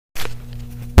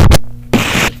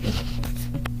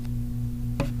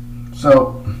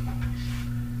So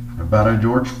I bought a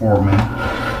George Foremen,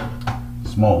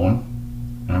 small one,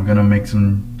 and I'm gonna make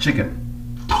some chicken.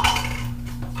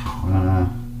 I'm gonna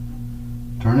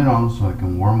turn it on so I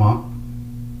can warm up.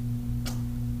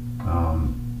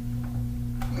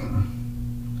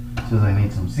 It says I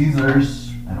need some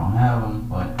Caesars. I don't have them,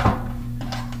 but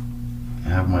I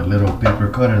have my little paper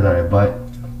cutter that I bought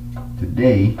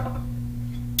today. I'll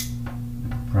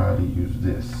probably use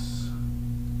this.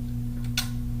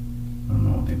 I don't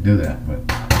know if they do that, but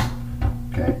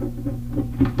okay.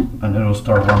 And it'll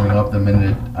start warming up the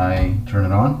minute I turn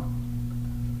it on.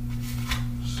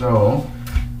 So,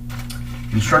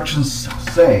 instructions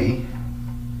say,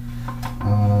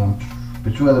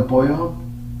 pechuga de pollo,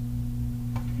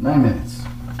 9 minutes.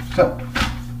 So,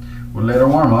 we'll let it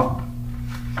warm up.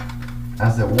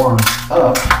 As it warms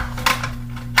up,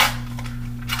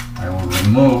 I will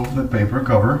remove the paper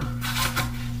cover.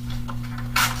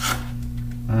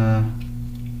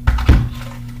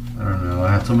 I don't know,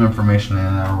 I had some information in it,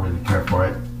 I don't really care for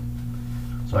it.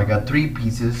 So I got 3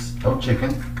 pieces of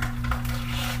chicken,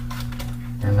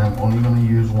 and I'm only going to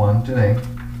use one today.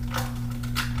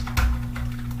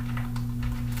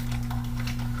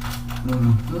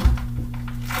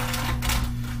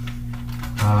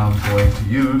 I'm going to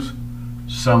use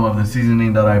some of the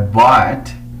seasoning that I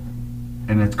bought,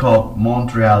 and it's called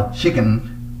Montreal chicken,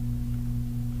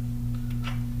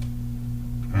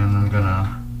 and I'm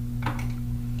gonna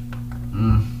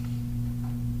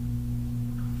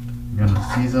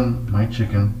season my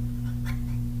chicken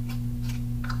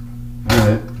with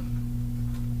it.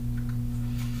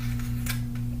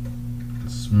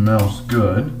 It smells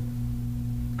good,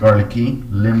 garlicky,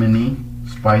 lemony,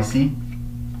 spicy.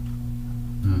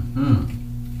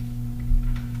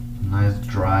 Nice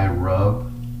dry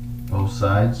rub, both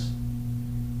sides.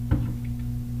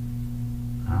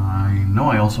 I know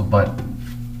I also bought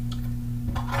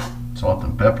salt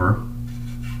and pepper.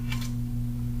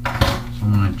 So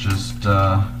I'm gonna just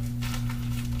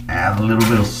add a little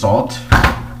bit of salt.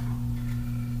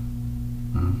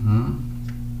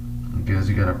 I guess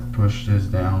you gotta push this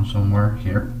down somewhere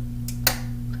here.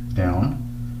 Down.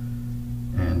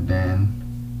 And then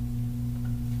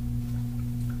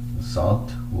the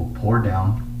salt will pour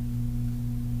down.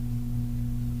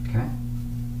 Okay.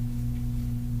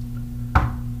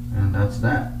 And that's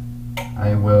that.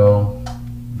 I will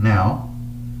now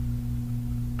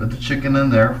put the chicken in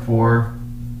there for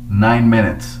 9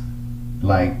 minutes,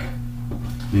 like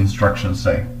the instructions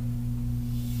say.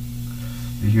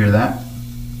 You hear that?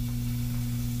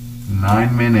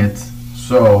 9 minutes.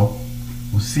 So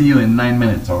we'll see you in 9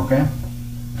 minutes, okay?